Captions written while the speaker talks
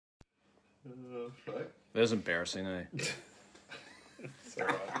Fuck. That was embarrassing, eh? It's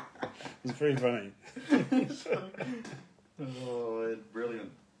alright. It's pretty funny. Oh, it's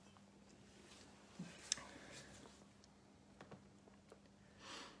brilliant.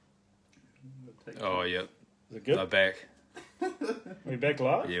 Oh, yeah. Is it good? I'm back. We back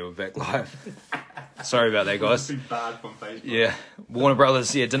live? Yeah, we're back live. Sorry about that, guys. It's bad from Facebook. Yeah, Warner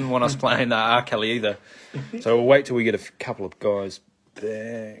Brothers, didn't want us playing R. Kelly either. So we'll wait till we get a couple of guys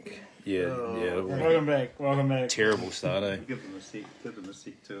back. Yeah. Welcome back. Welcome back. Terrible start, eh? Give them a sec. Give them a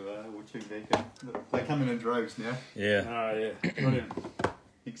sec to we'll tune back in. They're coming in droves now. Yeah. Oh, yeah. Brilliant.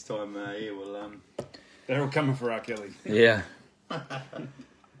 Next time, we'll They're all coming for R. Kelly. Yeah.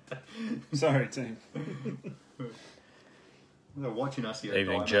 Sorry, team. they're watching us here.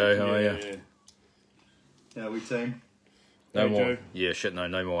 Evening, Joe. How are you? Yeah. How we team? No Hey, more. Joe. Yeah, shit, no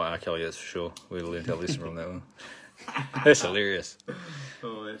more R. Kelly, that's for sure. We learned our lesson from that one. That's hilarious.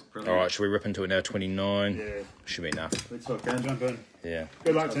 Oh, that's brilliant. All right, should we rip into it now? 29. Yeah. Should be enough. Let's hook in. Jump in. Yeah.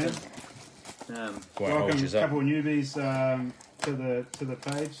 Good luck, team. Um, Won't hold Welcome, yous up. couple of newbies to the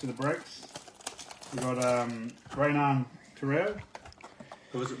page, to the breaks. We've got Raynan Terrell,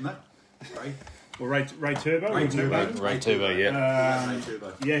 who was it, Nick? Ray? or Ray Turbo. Ray we've Turbo. noted. Ray Turbo, yeah. Ray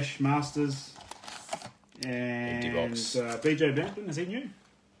Turbo. Yash Masters. And Box. BJ Bampton, is he new?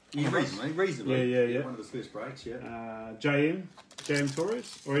 Yeah, reasonably. Yeah. One of his first breaks, yeah. JM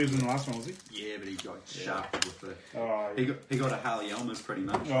Torres? Or he was in the last one, was he? Yeah, but he got sharp with the... Oh, He got a Harley Elmer's pretty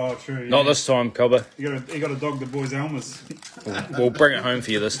much. oh true. Yeah. Not this time, Cobber. He got to dog the boys' Elmers. We'll bring it home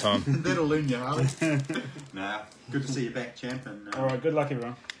for you this time. That'll learn you, Harley. Nah, good to see you back, champ. And All right, good luck,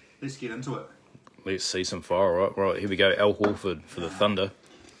 everyone. let's get into it. Let's see some fire, all right? Right, here we go. Al Horford for the Thunder.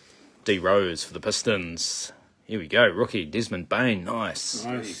 D. Rose for the Pistons. Here we go. Rookie Desmond Bain. Nice.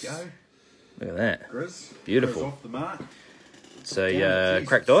 Nice. There you go. Look at that. Grizz. Beautiful. Grizz off the mark. So, Jesus.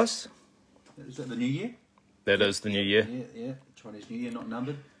 cracked dice. Is that the new year? That is the new year. Yeah. Chinese New Year, not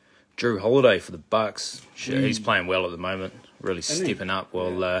numbered. Drew Holiday for the Bucks. Shit, he's playing well at the moment. Really Isn't he? stepping up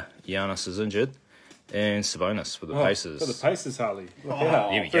while Giannis is injured. And Sabonis for the Oh, Pacers. For the Pacers, Harley. Look Oh,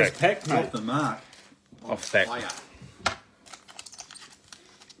 out. here we go. First pack, mate. Off the mark. Off back. Fire.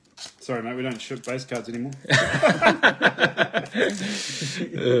 Sorry, mate, we don't ship base cards anymore.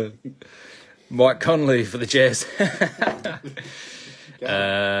 Mike Conley for the Jazz.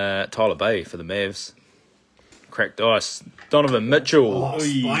 Tyler Bay for the Mavs. Cracked dice. Donovan Mitchell. Oh,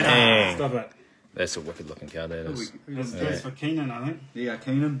 Dang. Stop it. That's a wicked looking card, that is. That's for Keenan, I think. Yeah,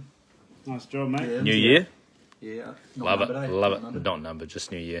 Keenan. Nice job, mate. Yeah. New Year. Yeah. Love it. Not numbered,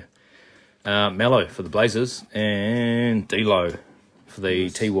 just New Year. Mello for the Blazers. And D'Lo for the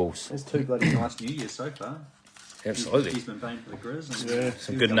T-Wolves. There's two bloody nice New Years so far. Absolutely. Desmond Bain for the Grizz. And Yeah.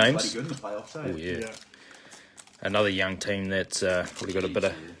 Some he good was names. Bloody good in the playoffs, eh? Oh, yeah. Yeah. Another young team that's probably got a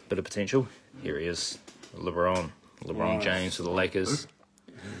bit of potential. Here he is. LeBron Nice. James for the Lakers.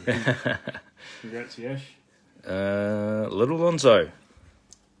 Congrats, Yash. Little Lonzo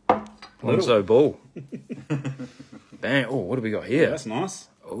Ball. Bang. Oh, what do we got Yeah, here? that's nice.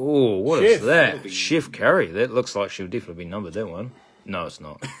 Oh, what is Chef. that? Chef Curry. That looks like she'll definitely be numbered, that one. No, it's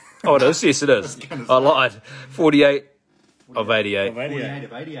not. Oh, it is. Yes, it is. I lied. 48 of 88. Of 88. 48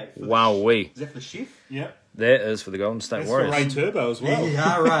 of 88. for the- Wowee. Is that for the chef? Yep. That is for the Golden State That's for Ray Warriors. Turbo as well. There you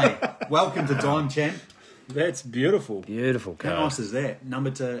are, Ray. Welcome to Dime, champ. That's beautiful. Beautiful How card. nice is that?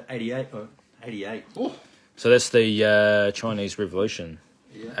 Numbered to 88. Oh, 88. Oh, So that's the Chinese Revolution.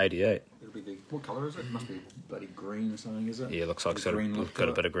 yeah. 88. It'll be the, what colour is it? Must be bloody green or something, is it? Yeah, looks like it's got, Green look got a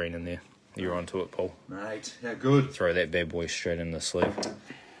to bit of green in there. You're onto it, Paul. Mate, how good. Throw that bad boy straight in the sleeve.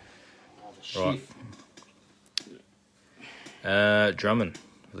 Oh, the Right. chef. Drummond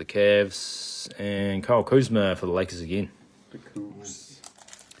for the Cavs and Kyle Kuzma for the Lakers again. The Cools.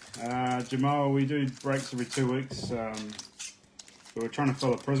 Jamal, we do breaks every 2 weeks. We're trying to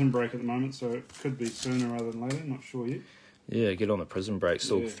fill a prison break at the moment, so it could be sooner rather than later. Not sure yet. Yeah, get on the prison break.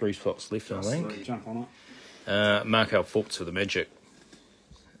 Still Yeah. 3 spots left, I think. Just Jump on it. Markel Fultz for the Magic.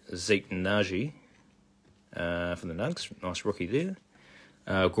 Zeke Naji for the Nugs. Nice rookie there.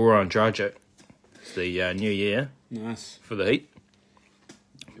 Goran Dragic. It's the New Year Nice. for the Heat.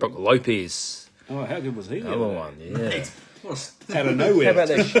 Brook Lopez. Oh, how good was he? Another one, yeah. Out of nowhere. How about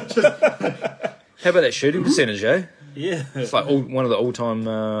that? How about that shooting percentage, eh? Yeah. It's like one of the all-time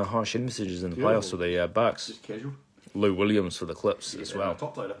high shooting percentages in the playoffs for the Bucks. Just casual. Lou Williams for the Clips as well.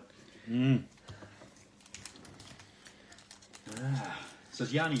 Top loader. So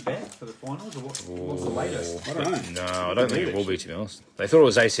is Yanni back for the finals, or what's the latest? I don't know. No, I don't think it will be, to be honest. They thought it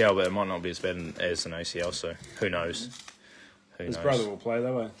was ACL, but it might not be as bad as an ACL, so who knows? Who His knows? brother will play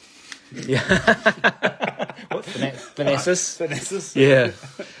that way. Yeah. What? Thanasis? Thanasis? Yeah.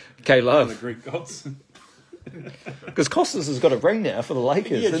 K The Love. Greek gods. Because Costas has got a ring now for the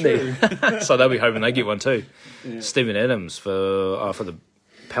Lakers, Yeah, isn't he? So they'll be hoping they get one too. Yeah. Stephen Adams for the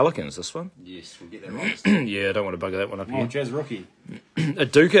Pelicans, this one. Yes, we'll get that right. Yeah, I don't want to bugger that one up Oh, here. Jazz rookie.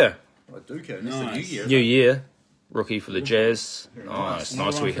 Aduka, I do go. That's the new Nice. year. New Year, rookie for the Jazz. Very Nice, Another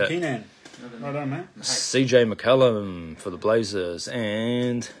nice one wee for hit. Keenan. Right on, mate. CJ McCollum for the Blazers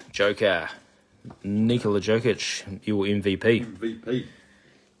and Joker, Nikola Jokic, your MVP. MVP.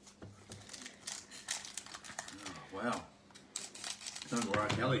 Oh, wow. No Mariah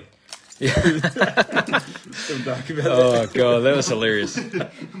Kelly. Still dark about Oh god, that was hilarious.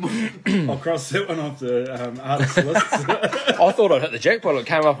 that. I'll cross that one off the artist list. I thought I'd hit the jackpot. It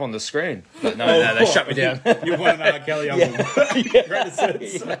came up on the screen, but no, they shut me down. You want an R. Kelly album. Greatest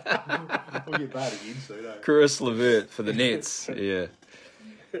hits. We'll get bad again soon, eh? Chris LeVert for the Nets. Yeah.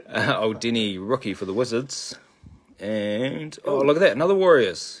 Old Denny rookie for the Wizards. And oh, look at that, another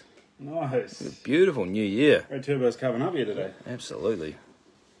Warriors. Nice. Beautiful New Year. Great Turbo's coming up here today. Absolutely.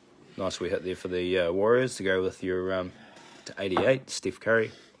 Nice we hit there for the Warriors to go with your to 88, Steph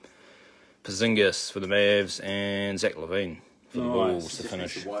Curry. Porzingis for the Mavs and Zach LaVine for the Nice. Bulls to Just needs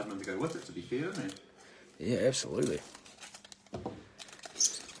finish. the Wiseman to go with it, to be fair, doesn't it? Yeah, absolutely.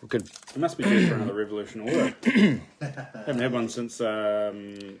 We could. It must be due for another Revolution order. Haven't had one since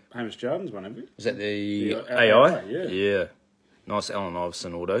Hamish Jardin's one, have we? Was that the The AI? yeah. Yeah. Nice Allen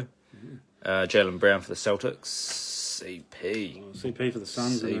Iverson auto. Jalen Brown for the Celtics. CP. CP for the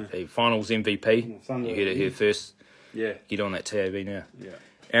Suns. And CP. Finals MVP. Thunder, You heard it here first. yeah. Get on that TAB now. Yeah.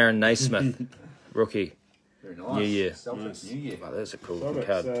 Aaron Naismith, rookie. Very nice. New Year. Celtics, Nice. New Year. Wow, that's a cool So looking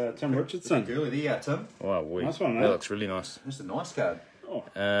it's card. Tim Richardson. Girly there, Tim. Wow, we. Nice one, That mate. looks really nice. That's a nice card. Oh,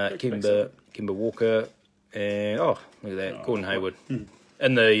 Kimber Walker, and look at that, Gordon Hayward in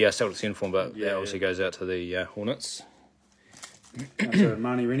the Celtics uniform, but Yeah, that obviously goes out to the Hornets. that's a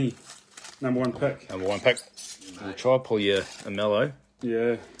Marnie Rennie, #1 pick. Number one pick. We'll try pull you a mellow.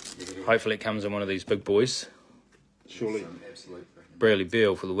 Yeah, Hopefully, it comes in one of these big boys. surely. Some absolute freaking- Bradley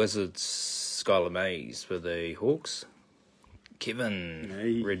Beal for the Wizards. Skylar Mays for the Hawks. Kevin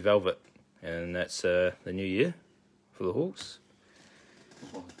Hey. Red Velvet, and that's the New Year for the Hawks.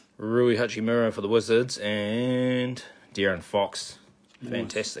 Rui Hachimura for the Wizards and De'Aaron Fox.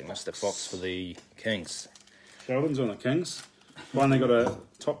 Fantastic, Mr. Fox for the Kings. Sheldon's on the Kings. Finally got a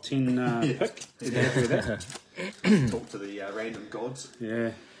top 10 pick. He's happy with that. Talk to the random gods.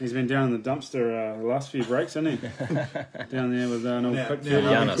 Yeah, he's been down in the dumpster the last few breaks, hasn't he? Down there with an old Now- pick. now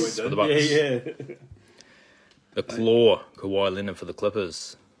Giannis for the Bucks. Yeah. The Claw, Kawhi Leonard for the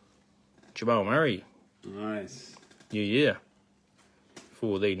Clippers. Jamal Murray, Nice. New Year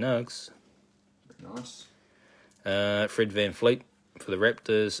for the Nugs. Nice. Fred Van Fleet for the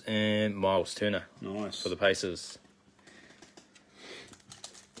Raptors and Miles Turner Nice. for the Pacers.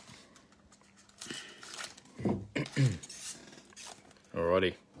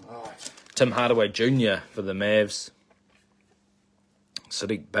 Alrighty. Alright. Tim Hardaway Jr. for the Mavs.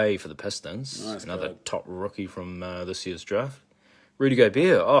 Sadiq Bey for the Pistons. Nice Another card. top rookie from this year's draft. Rudy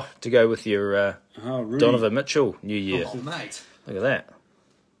Gobert. Oh, to go with your Oh, Rudy. Donovan Mitchell New Year. Oh, mate. Look at that.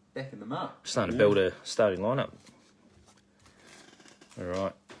 Backing them up. Starting to build a starting lineup.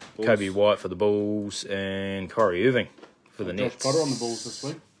 Alright. Bulls. Kobe White for the Bulls and Kyrie Irving for the Josh Nets. Potter on the Bulls this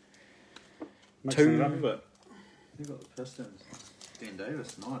week. Mixing it up a bit. Who got the Pistons? Dan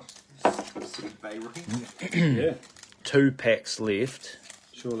Davis. Nice. City Bay rookie. Yeah. 2 packs left.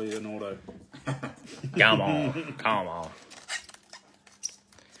 Surely an auto. Come on. Come on.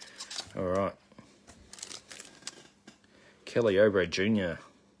 Alright. Kelly Oubre Jr.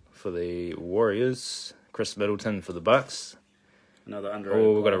 for the Warriors. Chris Middleton for the Bucks. Another under.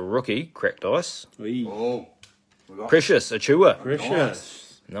 Oh, we've got a rookie, cracked ice. Oh. We got Precious Achua.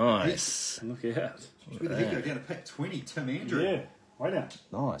 Precious. Nice. Look out. Where the heck go down to pick 20? Tim Andrew. Yeah. Way down.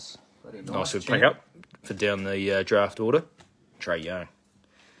 Nice. Bloody Nice to champ. pick up for down the draft order. Trey Young.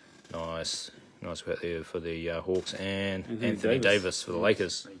 Nice. Nice work there for the Hawks and Anthony Davis for the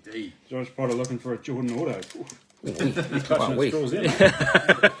Lakers. AD. Josh Potter looking for a Jordan auto. Wow, Clutching we. at straws in.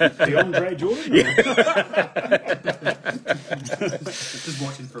 DeAndre Jordan? Just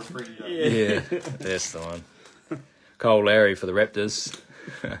watching for a free. Yeah, that's the one. Cole Lowry for the Raptors.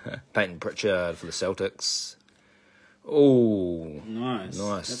 Peyton Pritchard for the Celtics. Oh, Nice.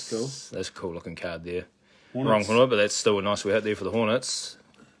 nice. That's cool. That's a cool looking card there. Hornets. Wrong one, but that's still a nice way out there for the Hornets.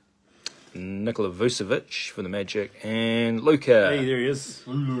 Nikola Vucevic for the Magic and Luka Hey, there he is.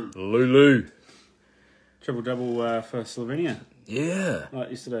 Lulu. Triple-double for Slovenia, Yeah.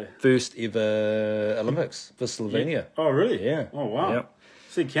 like yesterday. First ever Olympics for Slovenia. Oh, really? Yeah. Oh, wow. Yep.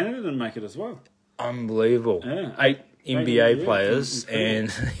 See, Canada didn't make it as well. Unbelievable. Yeah. 8 NBA yeah, players,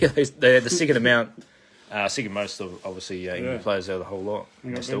 incredible. and they had the second amount, second most of obviously NBA Yeah. players out of the whole lot. They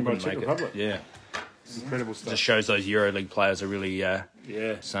They got still beaten by couldn't make Czech it. Republic. Yeah, It's incredible stuff. just shows those EuroLeague players are really Yeah.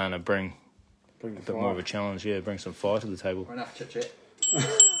 starting to bring Bring the a bit more of a challenge. Yeah, bring some fire to the table. Enough chit chat.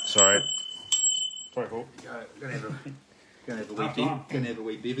 Sorry. Sorry, Paul. Gonna have a Half time. Gonna have a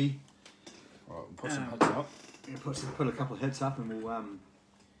wee bevy. All right, we'll put some hits up. Yeah, put a couple of hits up, and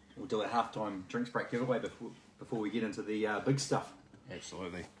we'll do a halftime drinks break giveaway before we get into the big stuff.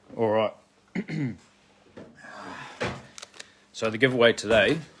 Absolutely. All right. So the giveaway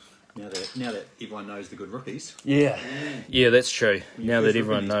today. Now that everyone knows the good rookies. Yeah, that's true. When you Now that first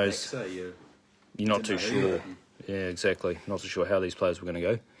everyone look at these knows, packs, you're not didn't too know who sure. they Yeah, exactly. Not too sure how these players were going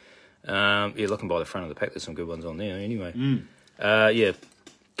to go. Yeah, looking by the front of the pack, there's some good ones on there. Anyway, yeah,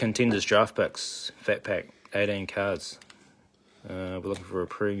 contenders draft picks, fat pack, 18 cards. We're looking for a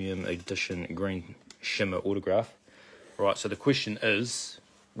premium edition green shimmer autograph. Right. So the question is,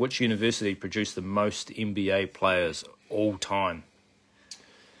 which university produced the most NBA players all time?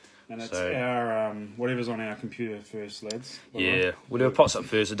 And it's So- our whatever's on our computer first, lads. by the way. Yeah, we'll do a pops up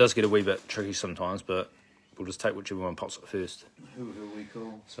first. It does get a wee bit tricky sometimes, but we'll just take whichever one pops up first. Who we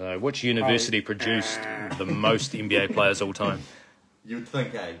call? So, which university produced the most NBA players all time? You would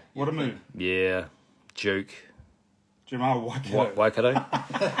think, eh? What a move. Yeah, Duke, Jamal Waikato. Waikato.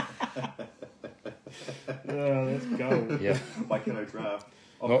 Yeah, let's go. Yeah, Waikato draft.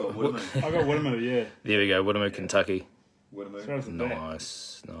 I've What- got Woodman. I got Whittemore, yeah. there we go. Woodhammer, Kentucky. Woodman. Straight off the bat.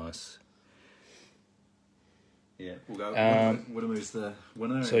 Nice. Yeah, we'll go. Um, Woodman's the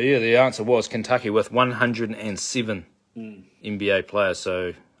winner. So yeah, the answer was Kentucky with 107 NBA players.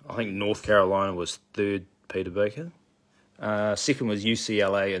 So I think North Carolina was third, Peter Baker. Second was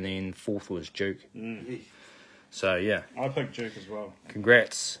UCLA, and then fourth was Duke. So yeah, I picked Duke as well.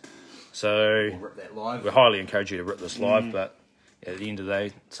 congrats. So We'll rip that live. we highly encourage you to rip this live, but at the end of the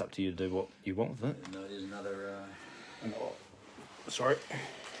day, it's up to you to do what you want with it. No, there's another Sorry.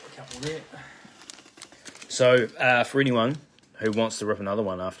 couple there. So for anyone who wants to rip another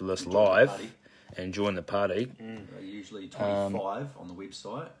one after this live Party. and join the party, They're usually 25 on the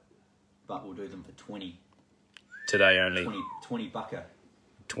website, but we'll do them for 20. today only 20 bucker.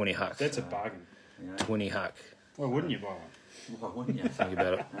 20 huck. That's a bargain. You know? 20 huck. Why wouldn't you buy one? Why wouldn't you? Think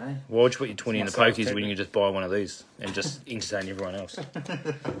about it. Eh? Why would you put your 20 in the It's my sales pokies when technique. you can just buy one of these and just entertain everyone else?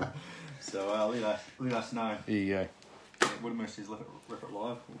 So let us know. There you go. Woodman says rip it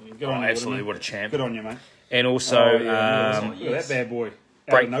live. Good Oh, on you, absolutely, Whittemore. what a champ. Good on you, mate. And also, Oh, yeah, um, look at that bad boy. Out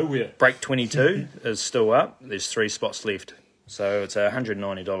break- of nowhere. Break 22 is still up. There's 3 spots left. So it's a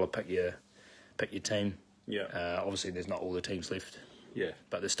 $190 pick your team. Yeah. Obviously, there's not all the teams left, Yeah.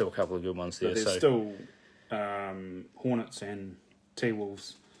 but there's still a couple of good ones there. But there's So still Hornets and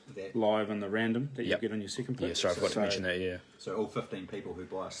T-Wolves That. live in the random that Yep. you get on your second pick. yeah, sorry, I forgot to mention that. Yeah, So all 15 people who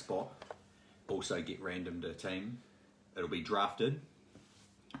buy a spot also get random to a team. It'll be drafted,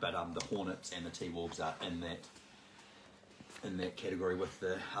 but the Hornets and the T-Wolves are in that category with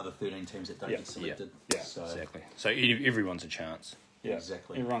the other 13 teams that don't Yeah. get selected. Yeah. So exactly. So everyone's a chance. Yeah.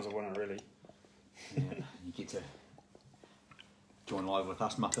 Exactly. Everyone's a winner, really. yeah, you get to join live with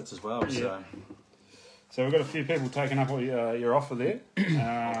us Muppets as well. So So we've got a few people taking up your offer there.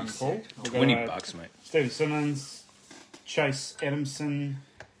 Paul. sick. We've got, 20 bucks, mate. Stephen Simmons, Chase Adamson,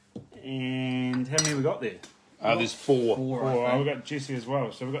 and how many we got there? There's 4. four, Oh, I we've think. got Jesse as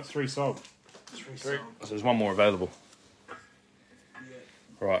well. So we've got 3 sold. So there's one more available.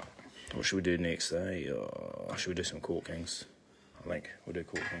 Right. What should we do next? Should we do some Court Kings? I think we'll do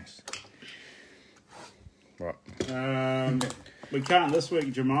Court Kings. Right. We can't this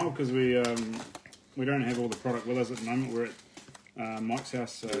week, Jamal, because we don't have all the product with us at the moment. We're at Mike's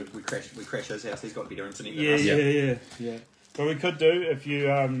house. So We crash his house. He's got better internet yeah, than us. yeah. But we could do if you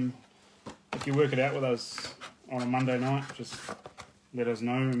work it out with us on a Monday night. Just let us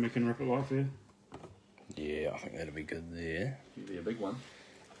know and we can rip it live for you. Yeah, I think that'll be good there. It'd be a big one.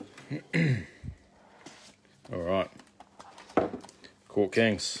 All right. Court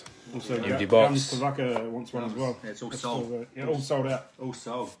Kings. Also, Empty Guns box. Tavaka wants one as well. It's all It's sold. still, yeah, all sold out. All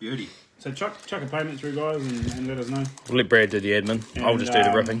sold. Beauty. So chuck a payment through, guys, and let us know. We'll let Brad do the admin. I'll And, just do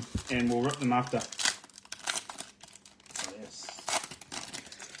the ripping. And we'll rip them after. Yes.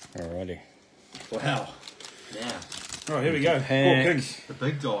 Alrighty. Wow. Now, All right, here we go. Pack. Court Kings. the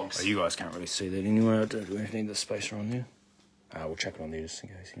big dogs. Oh, you guys can't really see that anyway. Do we need the spacer on there? We'll chuck it on there just in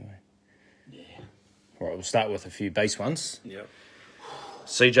case anyway. Yeah. Alright, we'll start with a few base ones. Yep.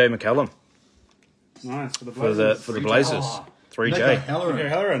 CJ McCallum Nice for the for Blazers. the Blazers. Oh, 3J. Nico Halloran. Okay,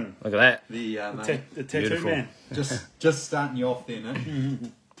 Halloran, Look at that. The the tattoo Beautiful. man. just starting you off there,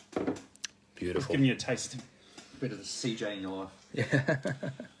 Nick. Beautiful. Giving you a taste. better than CJ in your life. Yeah.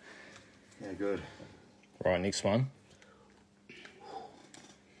 Yeah, good. Right, next one.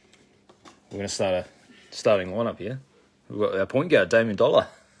 We're going to start a starting lineup here. We've got our point guard, Damien Dollar.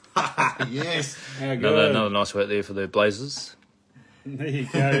 Yes. How good. Another nice work there for the Blazers. There you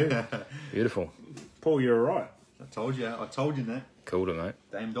go. Beautiful. Paul, you're right. I told you that. Called it, mate.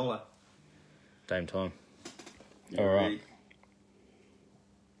 Dame Dollar. Dame time. All right.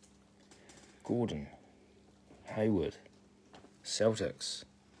 Gordon. Hayward. Celtics.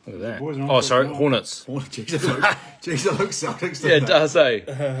 Look at that. Boys are on Oh, for sorry. it now. Hornets. Oh, jeez, it looks Celtics. Yeah, it does, eh?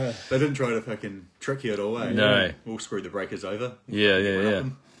 They didn't try to fucking trick you at all, eh? No. We'll screw the breakers over. Yeah.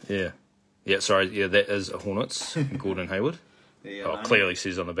 Yeah, sorry. Yeah, that is a Hornets. Gordon Hayward. Yeah, Oh, mate. clearly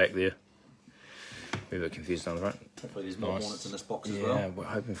says on the back there. We're a bit confused on the front. Hopefully there's more Nice. Hornets in this box as Yeah, well. we're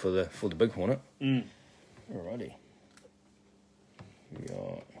hoping for the big Hornet. Alrighty. We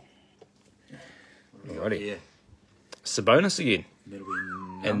got Alrighty. Yeah. Sabonis again. That'll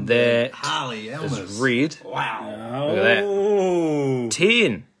be And that Harley Elmas. is red. Wow. Look at that. Oh.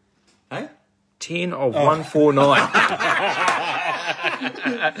 10. Hey? 10 of 149.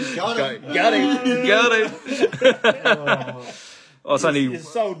 Got him. Got him. Oh, it's only You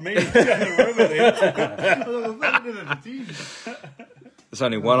sold me down the river there. it's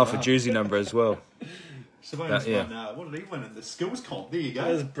only one off a jersey number as well. Sabonis Yeah. won, what did he win in the skills comp? There you go.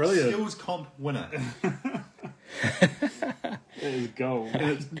 That was brilliant. Skills comp winner. It is gold.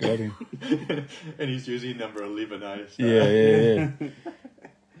 Got him. And his jersey number 11, eh? So. Yeah.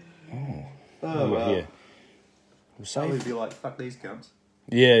 Oh, We're wow. here. We'll I'll save. be like, fuck these cunts.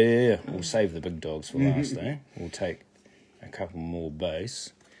 Yeah. We'll save the big dogs for last, eh? We'll take a couple more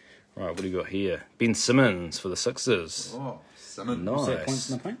base. Right, what do you got here? Ben Simmons for the Sixers. Oh, Simmons. Nice. That points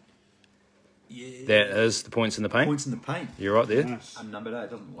in the paint? Yeah. That is the points in the paint. Points in the paint. You're right there. Nice. Unnumbered,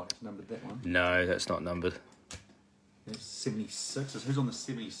 it doesn't look like it's numbered, that one. No, that's not numbered. There's 76ers. Who's on the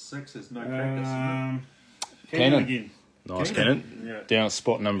 76ers? No practice. Cannon. Again. Nice, Cannon. Cannon. Yeah. Down at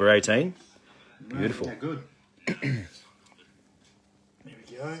spot number 18. No, beautiful. Yeah, good. There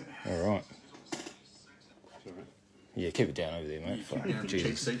we go. All right. Yeah, keep it down over there, mate. Fuck, Down to cheap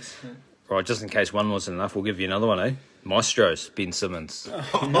Jesus. seats. Right, just in case one wasn't enough, we'll give you another one, eh? Maestro's, Ben Simmons.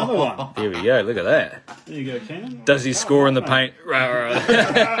 Another one. There we go, look at that. There you go, Cannon. Does he score in the paint? Rah,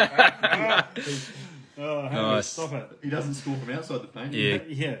 rah. Oh, hey, Nice. stop it. He doesn't score from outside the paint. Yeah,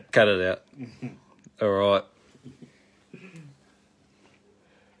 Yeah. cut it out. All right.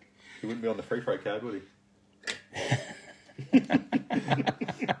 He wouldn't be on the free throw card, would he?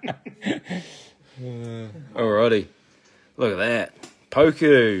 Alrighty. Look at that.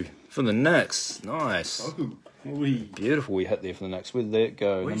 Poku from the Knicks. Nice. Oh, Wee. Beautiful we hit there for the Knicks. Where did that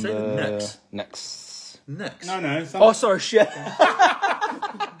go? What did you say, the Knicks? Knicks. Knicks. No. Oh, sorry, shit.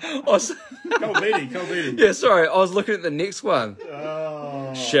 I was- Cold beating. yeah, sorry. I was looking at the next one.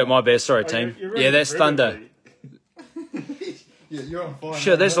 Oh. Shit, my bad. Sorry, team. You're Yeah, that's Thunder. Yeah, you're on fire.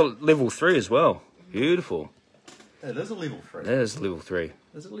 Shit, that's a level 3 as well. Beautiful. It is a level 3. That is level 3.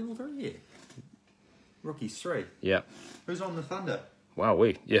 Is it level 3? Yeah. Rookies 3. Yeah. Who's on the Thunder? Wow,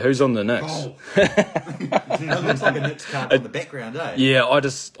 who's on the Knicks? Oh. That looks like a Knicks card on the background, eh? Yeah,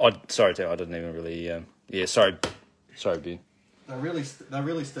 sorry, Tim, I didn't even really. Yeah, sorry, Ben. They're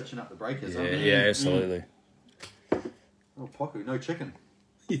really stitching up the breakers, Yeah, aren't they? yeah, absolutely. Oh, Poku, no chicken.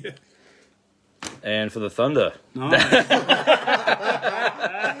 Yeah. And for the Thunder, Nice.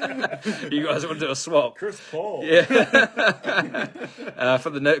 you guys want to do a swap? Chris Paul. Yeah. For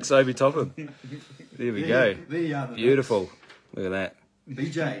the Knicks, Obi Toppin. There we go. The Beautiful. Look at that.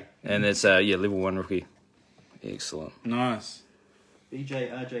 BJ. And that's level 1 rookie. Excellent. Nice.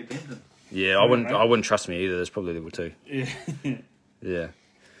 BJ RJ Benton. Yeah, I wouldn't trust me either. That's probably level 2. Yeah. Yeah.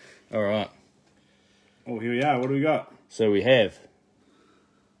 All right. Oh, here we are. What do we got? So we have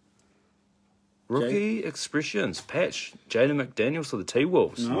rookie expressions patch Jaden McDaniels for the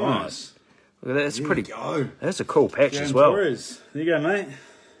T-Wolves. Nice. Look at that. That's pretty. Go. That's a cool patch James as well. Torres. There you go, mate.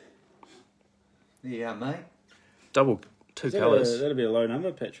 Yeah, mate. Double 2 colours. That'll be a low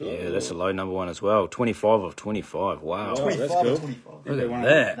number patch. Yeah, that's a low number 1 as well. 25 of 25. Wow. Oh, 25 that's or cool. 25. Look Yeah, at one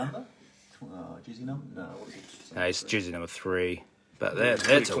that. Number? Jersey number? No, what is it? No, it's jersey number 3. But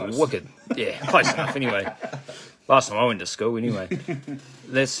that's a close. wicked. Yeah, close enough anyway. Last time I went to school anyway.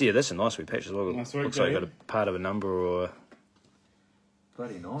 That's a nice wee patch as well. Nice work, Looks like you got Jay. a part of a number or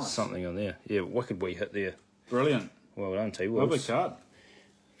Bloody nice. something on there. Yeah, wicked wee hit there. Brilliant. Well done, Lovely T-Wolves. card.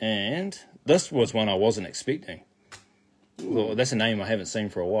 And this was one I wasn't expecting. Well, that's a name I haven't seen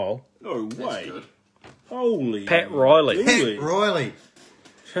for a while. No That's way. good. Holy. Pat Riley. Really? Riley.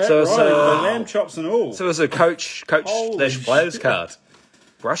 Pat So it's Riley a- with the lamb chops and all. So it's a coach Holy / players card.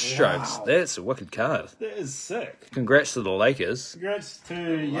 brush strokes. Wow. That's a wicked card. That is sick. Congrats to the Lakers. Congrats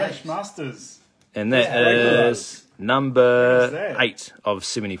to Yash Masters. And that Yeah, is number What is that? 8 of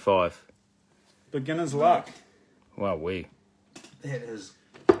 75. Beginner's luck. Wow, we. That is.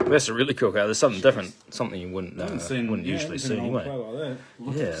 That's a really cool card. There's something different, something you wouldn't wouldn't yeah, usually haven't see seen an old anyway. play like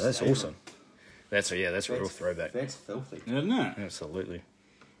that. Yeah, that's awesome. That's a real throwback. That's filthy. Isn't it? Absolutely.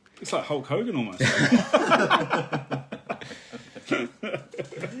 It's like Hulk Hogan almost.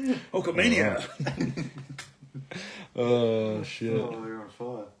 Hulkamania. Oh shit! Oh, you're on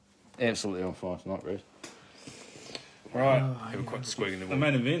fire. Absolutely on fire tonight, Red. Right. Have a quick squig in the The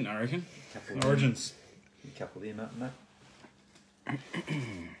main event, I reckon. Origins. A couple there, mate.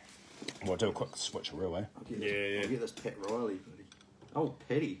 Well, do a quick switcheroo, eh? Yeah. I'll get this Pat Riley, buddy. Oh,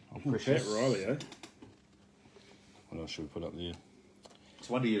 Paddy. Pat Riley, eh? What else should we put up there? It's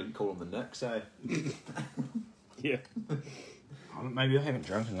wonder you didn't call him the Knicks, eh? Yeah. Maybe I haven't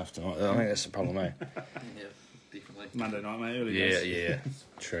drunk enough tonight. I think that's the problem, eh? Yeah, definitely. Monday night, mate. Early Yeah, days. yeah.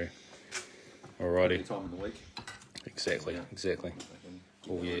 True. Any Alrighty. time in the week. Exactly. Yeah. Exactly.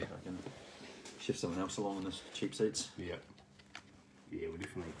 Oh, yeah. I can shift someone else along in this cheap seats. Yeah. Yeah, we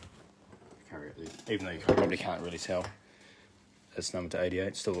definitely carry it there. Even though you probably can't really tell. It's number to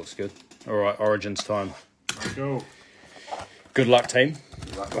 88. Still looks good. Alright, Origins time. Let's go. Good luck, team.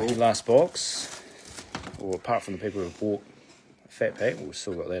 Right, Lucky last box. Or apart from the people who bought a fat pack, we've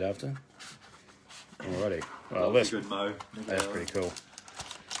still got that after. Alrighty. Well, that's that's, a good mo. that's pretty cool.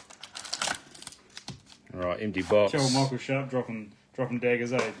 Alright, empty box. Kill Michael Sharp dropping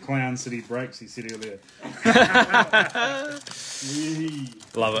daggers, eh? Clown City breaks, he said earlier. Yee.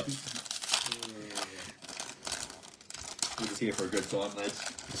 Love it. We're just here for a good time, lads.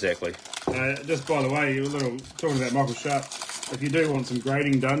 Exactly. Just by the way, you were talking about Michael Sharp. If you do want some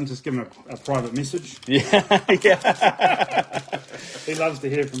grading done, just give him a private message. Yeah, yeah. He loves to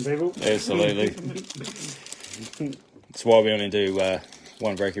hear from people. Absolutely. That's why we only do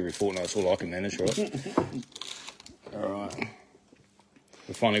one break every fortnight. It's all I can manage, right? Alright.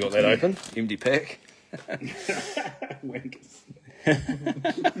 We finally got that open. Empty pack. Wankers.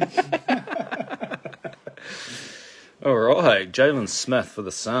 Alright, Jalen Smith for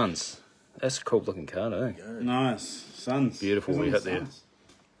the Suns. That's a cool looking card, eh? Nice. Suns. Beautiful, Who's we on hit the there. Suns?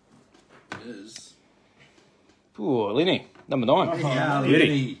 It is. Ooh, Lenny, number 9. Yeah,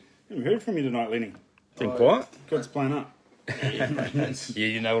 Beauty. Haven't heard from you tonight, Lenny. Been quiet? Kids playing up. Yeah,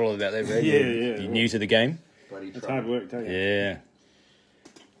 you know all about that, Brad. Yeah, yeah. You new to the game? Bloody It's trouble. hard work, tell you. Yeah.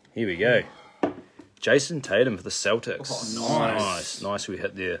 Here we go. Jason Tatum for the Celtics. Oh, nice. Nice we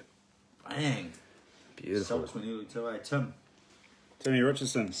hit there. Bang. Beautiful. Celtics were nearly 2-8. Tim. Timmy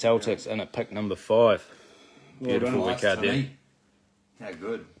Richardson. Celtics in at pick number 5. Beautiful Well done. card there. Timmy. How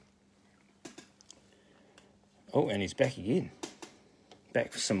good. Oh, and he's back again.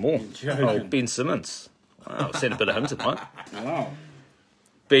 Back for some more. joking. Oh, Ben Simmons. Wow, I've seen a bit of him tonight. Wow.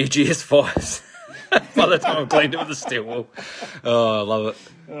 BGS 5s. By the time I've cleaned it with the steel wool. Oh, I love it.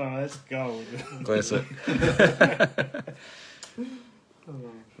 Oh, that's gold. Classic.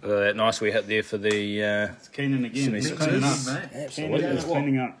 Nice we hit there for the... It's Keenan again. Sydney He's Sixers. cleaning up. Mate. Absolutely. Keenan's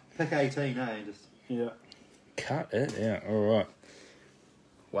cleaning up. Pick 18, eh? Just Yeah. Cut it, yeah, alright.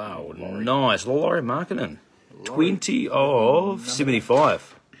 Wow, nice. Laurie Markkinen. 20 of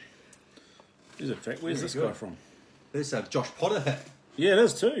 75. Where's this guy from? There's a Josh Potter hit. Yeah, it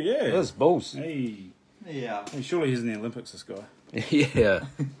is too, yeah. That's Bulls. Hey. Yeah. Hey, surely he's in the Olympics, this guy. Yeah.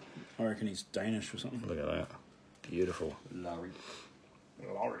 I reckon he's Danish or something. Look at that. Beautiful. Larry.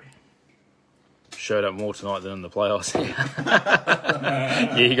 Laurie. Showed up more tonight than in the playoffs.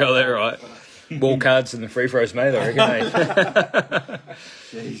 Yeah, you got that right. More cards than the free throws made, I reckon, eh?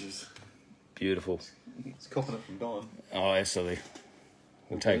 Jesus. Beautiful. It's copping it from Don. Oh, absolutely.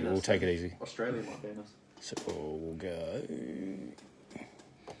 We'll take it easy. Australia might ban us. So we'll go.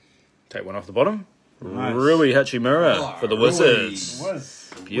 Take one off the bottom. Nice. Rui Hachimura for the Rui. Wizards.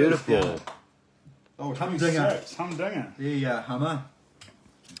 Was. Beautiful. Oh, Humdinger. Humdinger. Yeah, Hummer.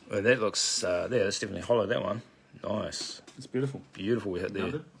 Oh, that looks. That's definitely hollow. That one. Nice. It's beautiful. Beautiful. We hit there.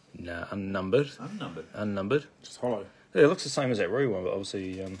 Numbered? Nah, unnumbered. Unnumbered. Unnumbered. Just hollow. Yeah, it looks the same as that Rui one, but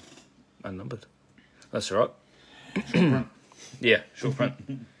obviously unnumbered. That's all right. Short print. Yeah, short print.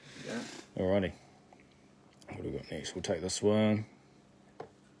 Yeah. Alrighty. What do we got next? We'll take this one.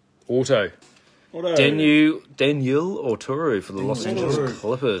 Auto. Auto. Daniel Orturu for the Los Daniel Angeles Orturu.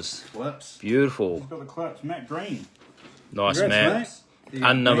 Clippers. Whoops. Beautiful. Got the claps. Matt Green. Nice, Congrats, man. mate.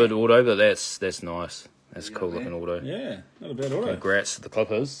 Unnumbered auto, but that's nice. That's a Yeah, cool man. looking auto. Yeah, not a bad auto. Congrats to the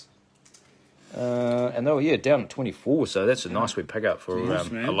Clippers. And they were, down at 24, so that's a nice wee pick up for Nice,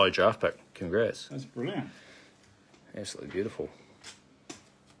 man. a low draft pick. Congrats. That's brilliant. Absolutely beautiful.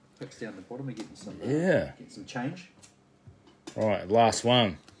 picks down the bottom. We're getting some. Yeah. Getting some change. Right, last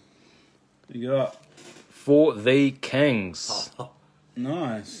one. You got For the Kings.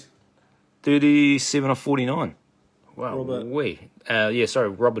 nice. 37 of 49. Wow. Robert.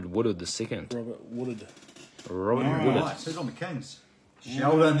 Robert Woodard the second. Robert Woodard. Robert Oh, Woodard. Nice. Who's on the Kings?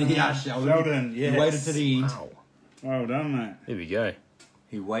 Sheldon. Yeah, Sheldon. Sheldon, yes. He waited to the end. Wow. Well done, mate. There we go.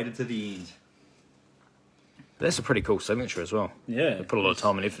 He waited to the end. That's a pretty cool signature as well. Yeah. They put a lot of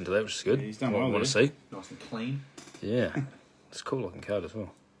time and effort into that, which is good. Yeah, he's done What well I want there. to see. Nice and clean. Yeah. It's a cool looking card as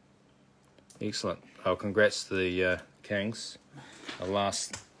well. Excellent. Oh, congrats to the Kings. The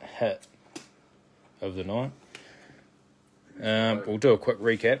last hit of the night. We'll do a quick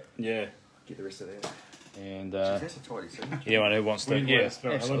recap. Yeah. Get the rest of that. And That's a tidy signature. anyone who wants to... Yeah,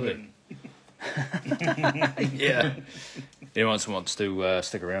 absolutely. Yeah. Anyone who wants to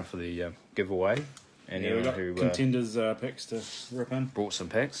stick around for the giveaway. And Yeah, we've anyone got who contenders picks to rip in. brought some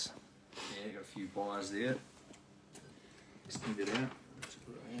packs. Yeah, got a few buys there. Extend it out.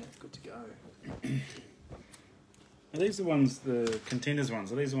 Good to go. Are these the ones, the contenders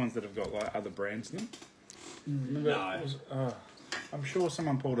ones? Are these the ones that have got like other brands in them? Remember, No. it was, I'm sure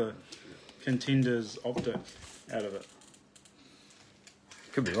someone pulled a contenders optic out of it.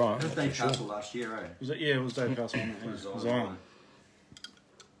 Could be right. It was Dave Castle last year, eh? Was it? Yeah, it was Dave Castle. Wasn't it? It was Yeah, on. Zion.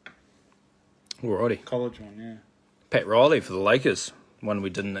 Alrighty. College one, yeah. Pat Riley for the Lakers. One we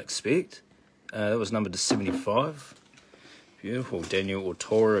didn't expect. That was numbered to 75. Beautiful. Daniel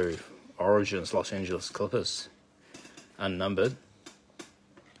Otoro, Origins, Los Angeles Clippers. Unnumbered.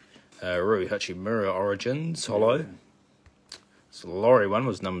 Rui Hachimura, Origins, Hollow. So the Laurie one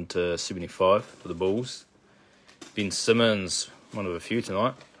was numbered to 75 for the Bulls. Ben Simmons, one of a few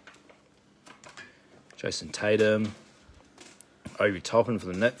tonight. Jason Tatum. Obi Toppin for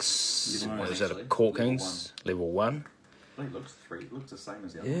the Knicks. Level one, Was that a actually. Corkins? Level 1. I think it looks three. It looks the same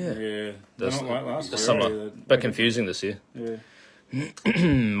as the other Yeah. one. Yeah. They're That's- not like last They're year. similar. eh? Bit confusing this year. Yeah.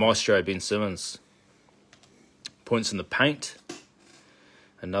 Maestro Ben Simmons. Points in the paint.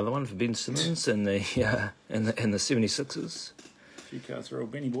 Another one for Ben Simmons and the 76ers. A few cards for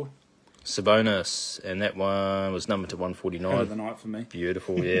old Benny boy. Sabonis, and that one was numbered to Head of 149. the night for me.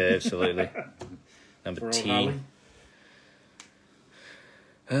 Beautiful, yeah, absolutely. For Number old 10. Harley.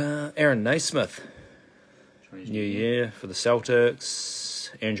 Aaron Naismith, Chinese New Year for the Celtics.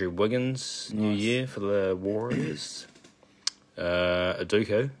 Andrew Wiggins, New Nice. Year for the Warriors.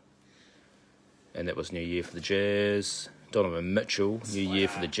 Aduko, and that was New Year for the Jazz. Donovan Mitchell, New Year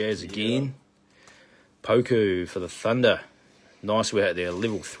for the Jazz again. Poku for the Thunder. Nice we hit there,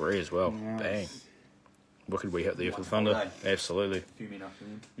 level 3 as well. Nice. Bang. What could we hit there for the One Thunder? more Absolutely, A few men after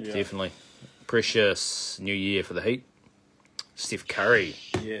them. Yeah. definitely. Precious, New Year for the Heat. Steph Curry,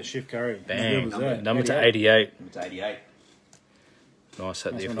 Yeah, Chef Curry. bang. How good was that? Number to 88. Number to 88. Nice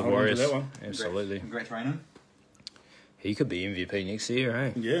hit Nice there one for to the hold on to Warriors. that one. Absolutely. Congrats, Raymond. He could be MVP next year,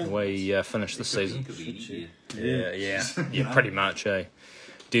 eh? Yeah. The way he finished this season. Could be any year. Yeah, pretty much, eh?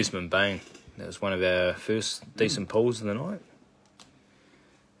 Desmond Bain. That was one of our first decent pulls of the night.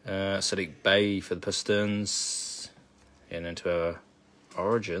 Sadiq Bey for the Pistons. And into our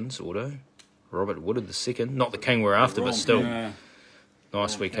Origins auto. Robert Woodard the second. Not the king we're after, but Wrong. still. Yeah.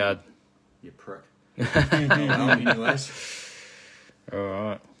 Nice week card. You prick. Well, anyways.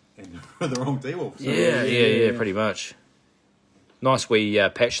 Alright. And the wrong D-Wolf. Yeah, pretty much. Nice wee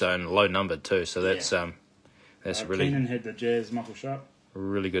patch though, and low numbered too, so that's a really Keenan had the Jazz Michael Sharp.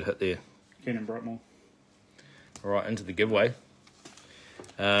 really good hit there. Keenan Brightmore. Alright, into the giveaway.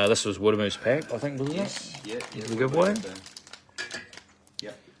 This was Watermoose pack, I think, wasn't it? Yeah. The giveaway?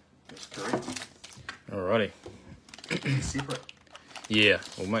 Yep. That's correct. Alrighty. Separate. Yeah,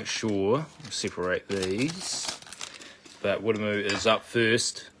 we'll make sure we separate these. But Watermoo is up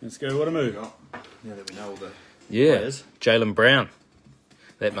first. Let's go. What a move. Now that we know all the Yeah, players. Jalen Brown.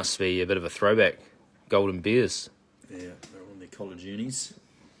 That must be a bit of a throwback. Golden Bears. Yeah, they're on their college unis.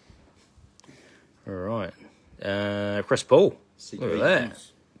 Alright. Chris Paul. Secret Look at that.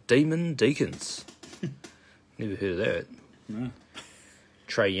 Nice. Demon Deacons. Never heard of that. No.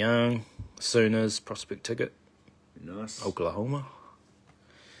 Trey Young, Sooners, prospect ticket, Nice. Oklahoma.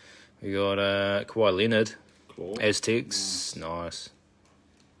 We got Kawhi Leonard, Claw. Aztecs, nice.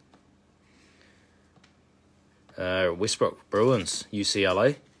 Westbrook Bruins,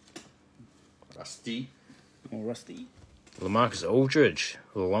 UCLA. Rusty. All rusty. LaMarcus Aldridge,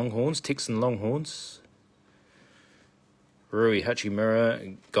 the Longhorns, Texan Longhorns. Rui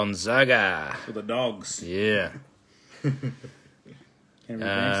Hachimura, Gonzaga. For the dogs. Yeah. Henry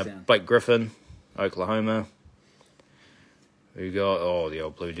Bankstown. Blake Griffin, Oklahoma. We got the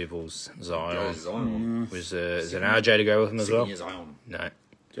old Blue Devils, Zion. Zion. Is an RJ to go with him as well? Zion. No.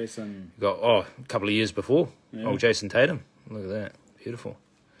 Jason. Got a couple of years before. Yeah. Old Jason Tatum. Look at that. Beautiful.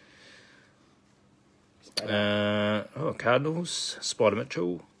 Cardinals. Spider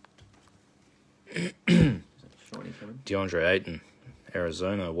Mitchell. Shiny coming. DeAndre Ayton.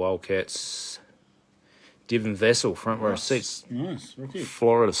 Arizona. Wildcats. Devin Vassell. Front row Nice. seats. Nice, rookie.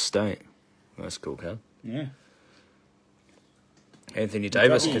 Florida State. That's cool, card. Yeah. Anthony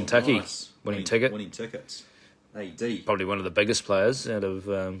Davis, Kentucky. Nice. Winning ticket. Winning tickets. AD. Probably one of the biggest players out of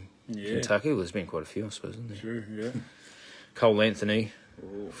Yeah. Kentucky. Well, there's been quite a few, I suppose, isn't there? Sure, yeah. Cole Anthony.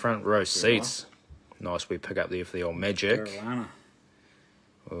 Ooh. Front row seats. Nice we pick up there for the old Magic. Carolina.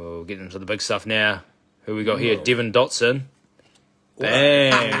 We'll get into the big stuff now. Who we got here? Devin Dotson. Auto.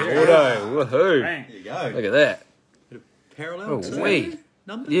 Bang! Auto! Woohoo! Bang. There you go. Look at that. Parallel Oh, to wee.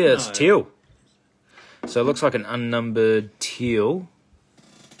 number? Yeah, it's No. teal. So it looks like an unnumbered teal.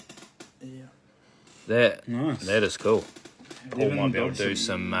 Yeah. Nice. That is cool. Paul Devin might be able to do Dodson.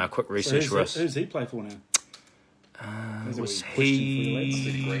 some quick So research for us. who's he play for now? There's a Was wee question for you, lads.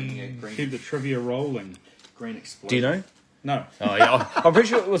 The he... green Keep the trivia rolling. green explosion. Do you know? No. Oh, yeah. I'm pretty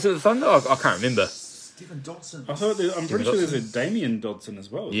sure. Was it the Thunder? I can't remember. Stephen Dodson. I'm pretty sure Dodson. there's a Damian Dodson as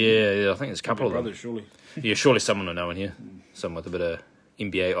well. Yeah, I think there's a couple of them. brothers, surely. Yeah, surely someone will know in here. Someone with a bit of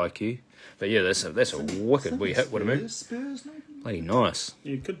NBA IQ. But yeah, that's a wicked wee hit, would have been. Spurs, maybe? Bloody nice.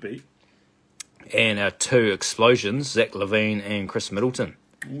 Yeah, it could be. And our two explosions, Zach Levine and Chris Middleton.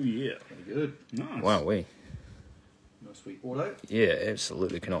 Oh, yeah. Pretty good. Nice. Wow, we. Nice sweet auto. Yeah,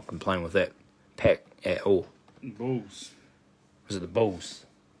 absolutely cannot complain with that pack at all. Bulls. Was it the Bulls?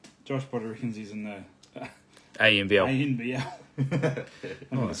 Josh Potter reckons he's in the ANBL. ANBL. I think the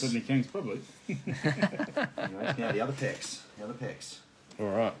Nice. Sydney Kings, probably. Anyway, now the other packs. All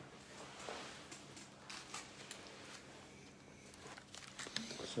right.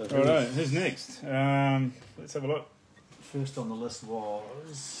 So Alright, who's next? Let's have a look. first on the list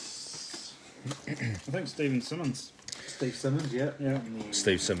was I think Steven Simmons. Steve Simmons, yeah. Yeah. And then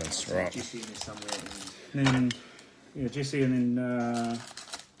Steve Simmons, right. Jesse in there somewhere. And then, yeah, Jesse and then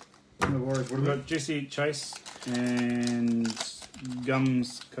the Warriors. What about Jesse, Chase, and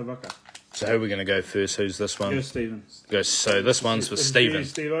Gums Kavaka? So who are we going to go first? Who's this Go one? Stevens. So this one's for This is Stephen. you,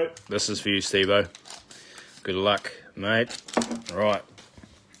 Steve-O. This is for you, Steve-O. Good luck, mate. Right.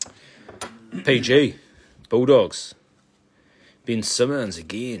 PG. Bulldogs. Ben Simmons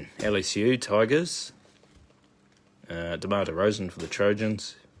again. LSU. Tigers. DeMar DeRozan for the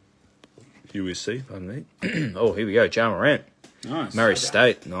Trojans. USC, pardon me. Oh, here we go. Ja Morant. Nice. Murray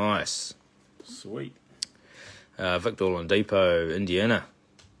State. Nice. Sweet. Victor Oladipo, Indiana.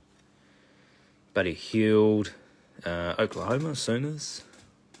 Buddy Hield, Oklahoma Sooners.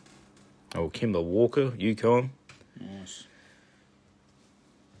 Oh, Kemba Walker, UConn. Nice.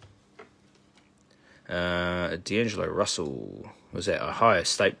 D'Angelo Russell was at Ohio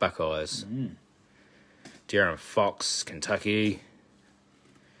State Buckeyes. De'Aaron Fox, Kentucky.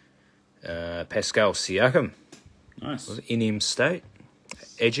 Pascal Siakam, Nice. was it NM State?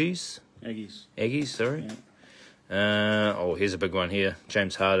 Aggies, sorry. Yeah. Here's a big one here.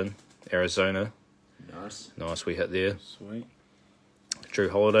 James Harden, Arizona. Nice. Nice we hit there. Sweet. Drew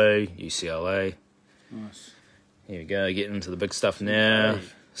Holiday, UCLA. Nice. Here we go, getting into the big stuff now.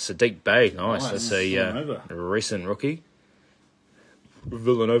 Sadiq Bey, nice. Nice. That's Villanova. a recent rookie.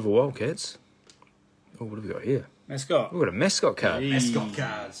 Villanova Wildcats. Oh, what have we got here? Mascot. We've got a mascot card. Hey. Mascot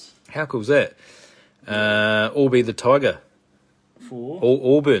cards. How cool's that? Albie the Tiger. For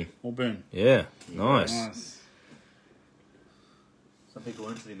Auburn. Auburn. Yeah, nice. Nice. Some people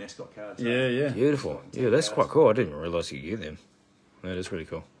are into the mascot cards. Yeah, yeah. Beautiful. Yeah, that's quite cool. I didn't realise you could get them. That is really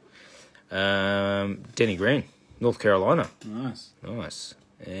cool. Denny Green, North Carolina. Nice. Nice.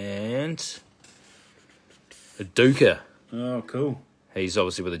 And a Duker. Oh, cool. He's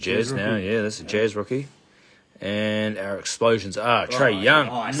obviously with the Jazz Jazz now. rookie. Yeah, that's a Jazz rookie. And our explosions are Trey Young.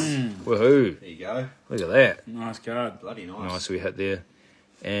 Nice. Woohoo. There you go. Look at that. Nice card. Bloody nice. Nice we hit there.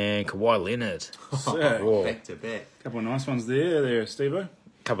 And Kawhi Leonard. Sick. Whoa. Back to back. Couple of nice ones there, Steve-O.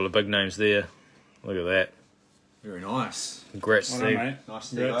 Couple of big names there. Look at that. Very nice. Congrats, Well Steve. done, mate. Nice,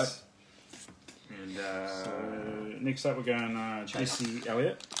 Congrats. And So, next up we're going Jesse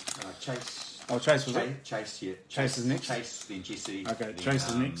Elliott. Chase. Oh, Chase was it? Chase, yeah. Chase is next? Chase, then Jesse. Okay, then, Chase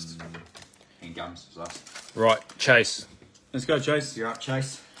is next. And Gums is last. Right, Chase. Let's go, Chase. You're up,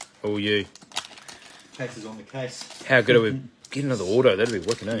 Chase. All you. Chase is on the case. How good are we? Get another auto. That'd be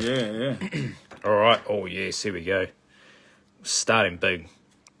wicked, eh? Yeah, yeah. All right. Oh, yes. Here we go. Starting big.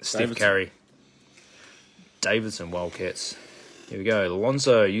 Steve Davidson. Curry. Davidson Wildcats. Here we go.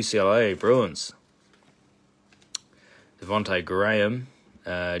 Alonzo, UCLA, Bruins. Devontae Graham,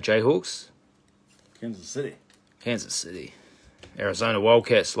 Jayhawks. Kansas City. Kansas City. Arizona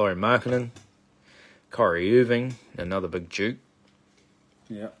Wildcats, Laurie Markkinen. Corey Irving, another big Duke.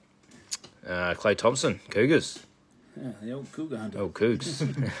 Yeah. Clay Thompson, Cougars. Yeah, the old Cougar Hunter. Oh, Cougs.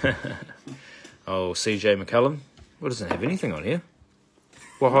 Oh, CJ McCullum. What, doesn't have anything on here?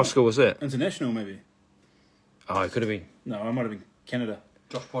 What high school was that? International, maybe. Oh, it could have been. No, I might have been Canada.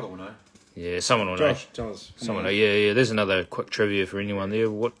 Josh Potter will know. Yeah, someone will Josh, tell us. know. Someone will know. Yeah. There's another quick trivia for anyone there.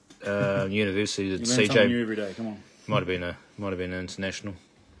 What university did You learn something new CJ? every day. Come on. Might have been an international.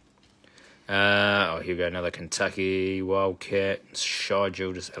 Here we go. Another Kentucky Wildcat. Shy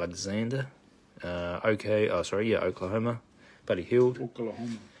Gildas Alexander. Oklahoma. Buddy Hield.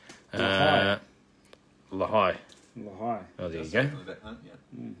 Oklahoma. Lahai. Lahai. Oh, there you That's go. something like that,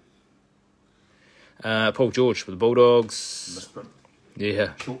 yeah. Paul George for the Bulldogs. Misprint.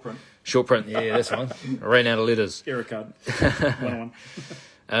 Yeah. Short print. Short print. Yeah, that's one. I ran out of letters. Error card.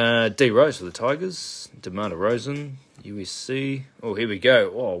 1-1. D Rose for the Tigers. DeMar Rosen. USC. Oh, here we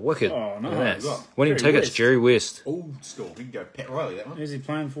go. Oh, wicked. Oh, Look at nice. that. Winning Jerry tickets, West. Jerry West. Old school. We can go Pat Riley, that one. Who's he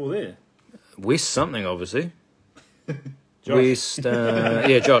playing for there? West something, obviously. Josh. West.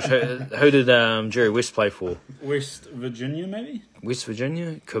 Josh. Who did Jerry West play for? West Virginia, maybe? West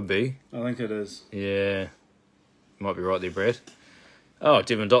Virginia? Could be. I think it is. Yeah. Might be right there, Brad. Oh,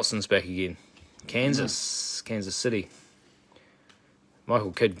 Devin Dotson's back again. Kansas. Kansas City.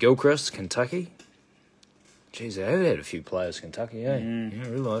 Michael Kidd-Gilchrist, Kentucky. Jeez, they have had a few players, Kentucky, eh? Yeah, I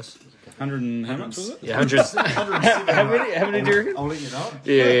realise. 100 and how much was it? Yeah, hundreds. How many do you reckon? I'll let you know.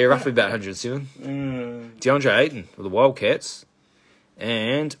 Yeah, roughly about 107. DeAndre Ayton with the Wildcats.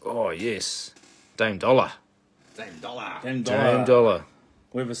 And, oh, yes, Dame Dollar. Dame Dollar. Dame Dame Dollar.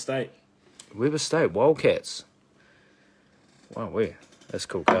 Weber State. Weber State, Wildcats. Wow, that's a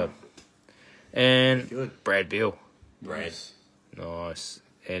cool card. And Good. Brad Beal. Brad. Nice.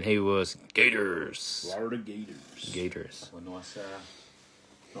 And he was Gators. Florida Gators. Gators. Well, nice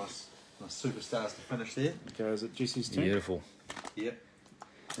superstars to finish there. Okay, is it Jesse's team? Beautiful. Yep.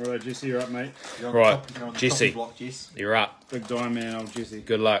 All right, Jesse, you're up, mate. You're on Right, the top, you're on the Jesse. top block, Jess. You're up. Big diamond, old Jesse.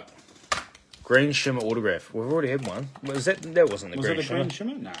 Good luck. Green Shimmer autograph. We've already had one. Was that wasn't the Was green it a shimmer? green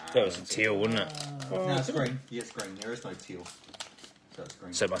shimmer? Nah. That was a teal, wasn't it? Oh, No, it's green. Yeah, it's green. There is no teal. So it's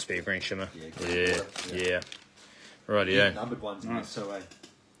green. So it must be a green shimmer. Yeah, green Yeah. water, Yeah. Rightio. Numbered ones, Nice. so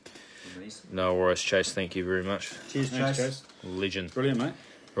Nice. No worries, Chase. Thank you very much. Cheers, Thanks, Chase. Chase. Legend. Brilliant, mate.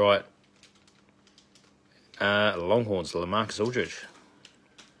 Right. Longhorns, Lamarcus Aldridge.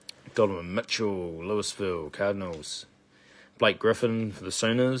 Donovan Mitchell, Louisville, Cardinals. Blake Griffin for the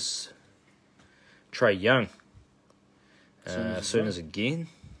Sooners. Trey Young. Sooners again.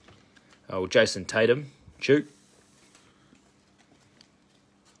 Oh, Jason Tatum, Duke.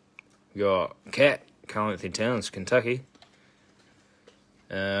 We got Cat, Carl Anthony Towns, Kentucky.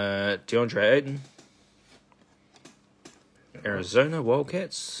 DeAndre Ayton, Arizona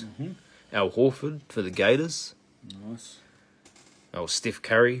Wildcats. Al Horford for the Gators. Nice. Oh, Steph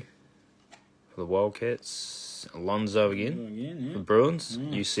Curry for the Wildcats. Alonzo again for Again, the Bruins.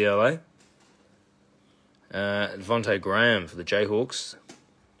 UCLA. Devontae Graham for the Jayhawks.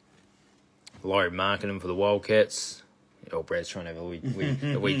 Laurie Markkinen for the Wildcats. Oh, Brad's trying to have a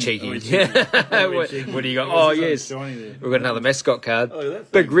wee cheeky. What do you got? Oh, yes. We've got another mascot card. Oh, look at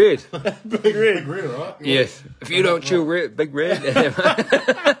that Big Red. thing. Big red, right? Yes. If you don't chill, Red, Big Red.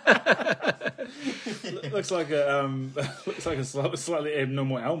 Looks like a slightly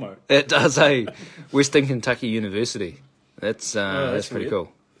abnormal Elmo. It does, hey. Western Kentucky University. That's that's pretty weird.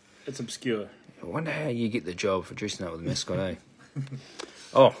 cool. It's obscure. I wonder how you get the job for dressing up with a mascot, eh?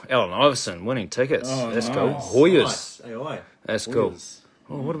 Oh, Allen Iverson winning tickets. Oh, That's nice. cool. Hoyas. Nice. AI. That's cool. Boys.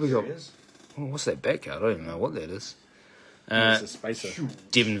 Oh, what have we got? There it is. Oh, what's that back card? I don't even know what that is. It's a spacer.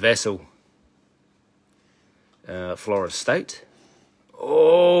 Devin Vassell. Florida State.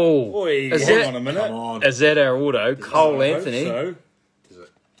 Oh, Oi, is hang that, on a minute. Come on. is that our auto? Cole I hope Anthony. so. Is it?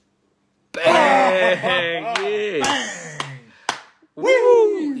 Bang! Yeah.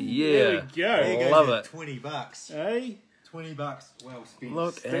 Woo! Yeah. There we go. There goes Love your it. $20. Hey, $20. Well spent.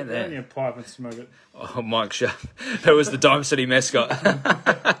 Look stick at that in that. your pipe and smoke it. Oh, Mike Sharp. Who was the Dime City mascot?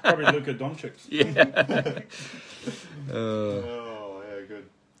 Probably Luka Doncic. Yeah. Oh, yeah, good.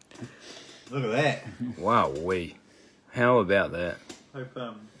 Look at that. Wow, how about that? Hope,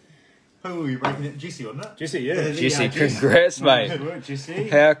 who were you breaking it? Jesse, wasn't it? Jesse, yeah. Jesse, Jesse. congrats, mate. Good work, Jesse.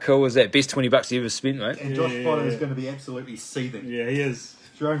 How cool was that? Best $20 you ever spent, mate. And Josh Yeah. Potter is going to be absolutely seething. Yeah, he is.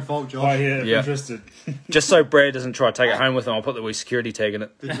 It's your own fault, Josh. Oh, yeah, if Yeah. interested. Just so Brad doesn't try to take it home with him, I'll put the wee security tag in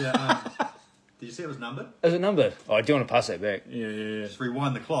it. Did you see it was numbered? Is it numbered? Oh, do you want to pass that back? Yeah. Just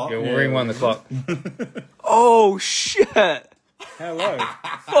rewind the clock. Yeah, we'll Yeah. rewind the clock. Oh, shit! Hello.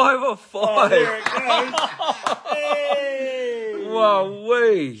 5 of 5. There it goes. Hey! Wow. Wow,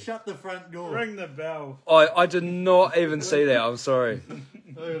 wee. Shut the front door. Ring the bell. I did not even see that. I'm sorry.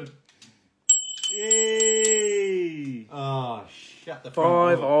 Yay! Oh, shut the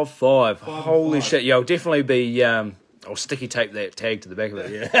front 5 door. of 5. Five of Holy five. shit. Yeah, I'll definitely be. I'll sticky tape that tag to the back of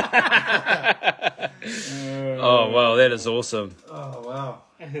it. Yeah. Oh, wow. That is awesome. Oh, wow.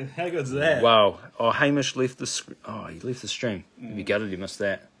 How good's that? Wow. Oh, Hamish left the he left the stream. If you gutted, you missed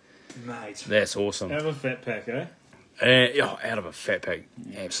that. Mate. That's awesome. Have a fat pack, eh? Out of a fat pack.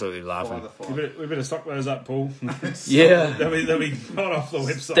 Absolutely laughing. 5 of 5. We better stock those up, Paul. Yeah. they'll be not off the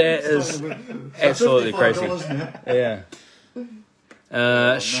website. That is absolutely crazy. $55 now. Yeah.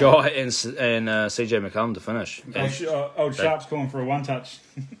 Shy and CJ McCullum to finish. Old Sharp's calling for a one touch.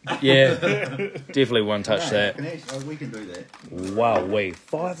 Yeah, definitely one touch that. We can do that. Wow,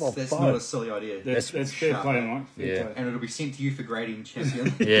 5 of That's not a 5. silly idea. That's fair Sharp. play, Mike. Fair Yeah. play. And it'll be sent to you for grading,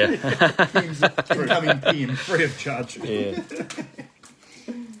 champion. Yeah, Incoming PM. Free of charge. yeah.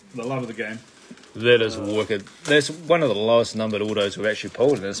 For the love of the game. That is wicked. That's one of the lowest numbered autos we've actually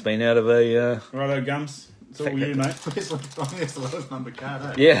pulled, and it's been out of a. Righto, Gums. It's all you, mate. That's the lowest number card,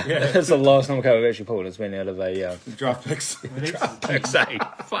 eh? Yeah, that's the lowest number card we've actually pulled. It's been out of a. Draft picks. Picks, eh?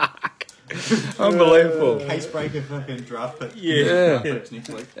 Fuck. Unbelievable. Case breaker fucking draft pick. Yeah. Picks next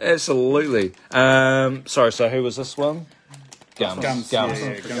week. Absolutely. Sorry, so who was this one? Gums. Yeah,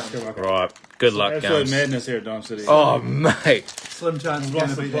 Gums. Go up. Right. Good luck, Absolute Gums. madness here at Dime City. Oh, mate. Slim chance We've going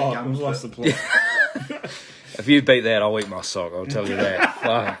lost to the be that plot. Gums We've lost the pick. plot. If you beat that, I'll eat my sock. I'll tell you that.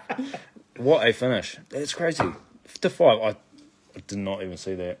 Fuck. What a finish. That's crazy. To 5. I did not even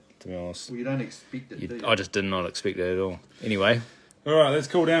see that, to be honest. Well, you don't expect it, do you? I just did not expect that at all. Anyway, All right, let's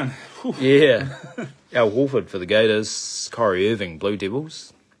cool down. Whew. yeah. Al Horford for the Gators. Kyrie Irving, Blue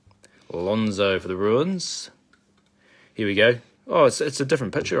Devils. Alonzo for the Bruins. Here we go. Oh, it's a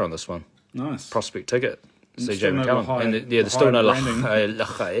different picture on this one. Nice. Prospect ticket. Still CJ no McCallum. Lahai- And there's still no Lahai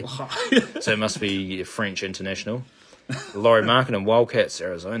Lahai. So it must be French international. Laurie Markin and Wildcats,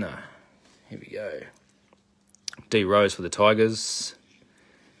 Arizona. Here we go. D Rose for the Tigers.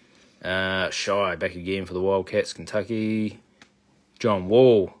 Shy back again for the Wildcats, Kentucky. John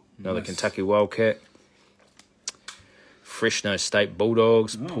Wall, another Nice. Kentucky Wildcat. Fresno State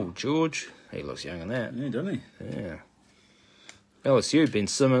Bulldogs, Paul George. He looks young in that. Yeah, doesn't he? Yeah. LSU, Ben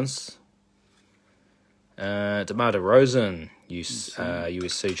Simmons. DeMar DeRozan,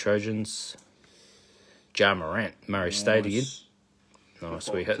 USC Trojans. Ja Morant, Murray State again. Nice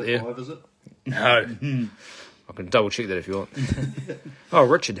wee hit there. 5, is it? No. I can double check that if you want. Oh,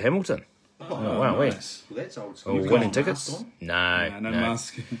 Richard Hamilton. Oh, wow, wait. Nice. Well, that's old Oh, school. winning Mask tickets? on? No, No no.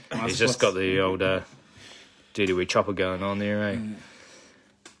 mask. He's just got the old dirty wee chopper going on there,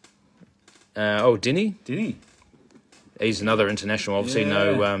 eh? Denny. Didn't he? He's another international. Obviously,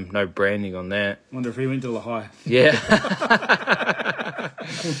 Yeah. no branding on that. Wonder if he went to Lahai. Yeah.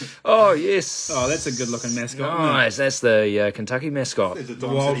 Oh, yes. Oh, that's a good looking mascot. Nice. That's the Kentucky mascot. There's a The Dom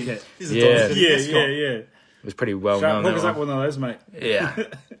City- Wildcat. there's a Yeah. Dom City Yeah, mascot. yeah. It was pretty well Sharp, known. hook us that up one. one of those, mate. Yeah.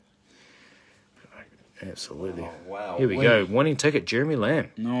 Absolutely. Oh, wow. Here we go. Winning ticket, Jeremy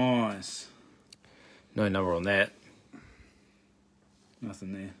Lamb. Nice. No number on that.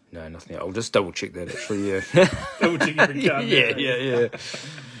 Nothing there. No, nothing. I'll just double check that actually, yeah. Double check every card. yeah.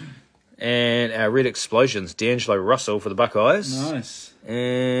 And our Red Explosions, D'Angelo Russell for the Buckeyes. Nice.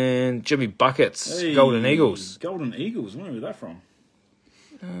 And Jimmy Buckets, Hey, Golden Eagles. Golden Eagles. Where are that from?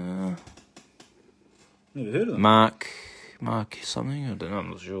 Never heard of them. Mark something? I don't know, I'm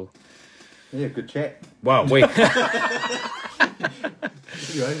not sure. Yeah, good chat. Wow, we Anyway,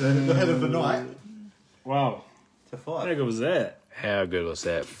 the hit of the night Wow. to How 5. good was that? how good was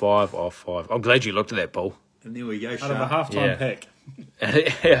that? 5 off 5. I'm glad you looked at that, Paul. And there we go, Out of a Sharp. halftime Yeah. pack.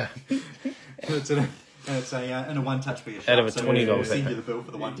 Yeah. It's in a one touch for your Out of a Sharp, so $20 we'll send pack. you the bill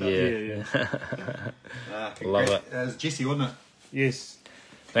for the one touch. Yeah. Yeah. Love it. It was Jesse, wasn't it? Yes.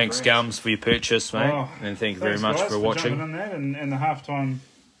 Thanks, Great. Gums, for your purchase, mate. Oh, and thank you very Thanks, much guys, for jumping watching. in that and the halftime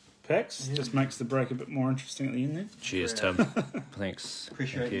packs. Just makes the break a bit more interesting at the end there. Cheers, Tim. Thanks.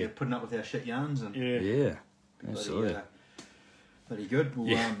 Appreciate Thank you putting up with our shit yarns and Yeah. Yeah. bloody, Absolutely. bloody good. We'll,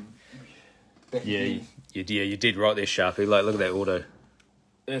 Yeah. back Yeah, again. you did right there, Sharpie. Like, look at that auto.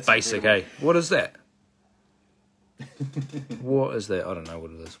 That's Basic, incredible. eh? What is that? What is that? I don't know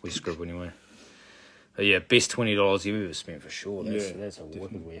what it is. We scribble anyway. But yeah, best $20 you've ever spent for sure. Yeah, That's a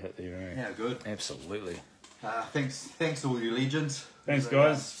wicked we hit there, eh? Yeah, good. Absolutely. Thanks to all you legends. Thanks, It was a,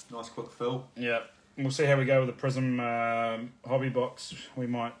 guys. nice quick fill. Yeah. We'll see how we go with the Prism hobby box. We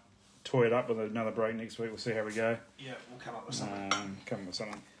might toy it up with another break next week. We'll see how we go. Yeah, we'll come up with something. Come up with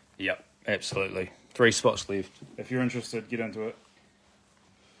something. Yep, absolutely. 3 spots left. If you're interested, get into it.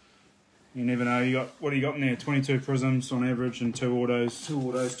 You never know. What do you got in there? 22 prisms on average and 2 autos. 2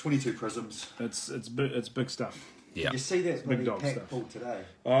 autos, 22 prisms. It's big stuff. Yeah. Did you see that Big bloody dog pack stuff. pulled today?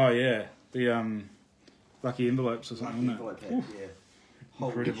 Oh yeah, the lucky envelopes or something. Lucky Wasn't it? envelope pack, yeah. Holy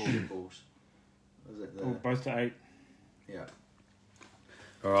Incredible. shit balls. Was it the... Oh, both to 8. Yeah.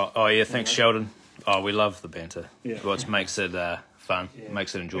 All right. Oh yeah. Thanks, Sheldon. Oh, we love the banter. Yeah. What makes it fun, Yeah.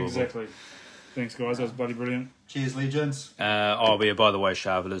 makes it enjoyable. Exactly. Thanks, guys. That was bloody brilliant. Cheers, legends. Oh, yeah. By the way,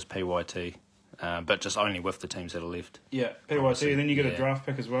 Shav, it is PYT, but just only with the teams that are left. Yeah, PYT. Obviously, And then you get yeah. a draft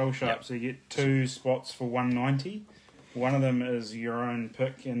pick as well, Sharp. Yep. So you get 2 spots for 190. One of them is your own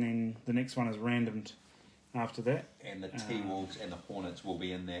pick, and then the next one is randomed after that. And the T-Wolves and the Hornets will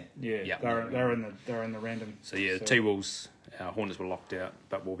be in that. Yeah, Yep. they're in the random. So yeah, T-Wolves, Hornets were locked out,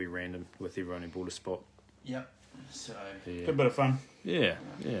 but will be random with everyone who bought a spot. Yep. So, Yeah. Good bit of fun. Yeah.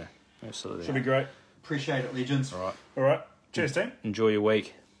 Absolutely. Should be great. appreciate it, legends. All right. All right. Cheers, team. Enjoy your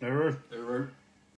week. No. Uru.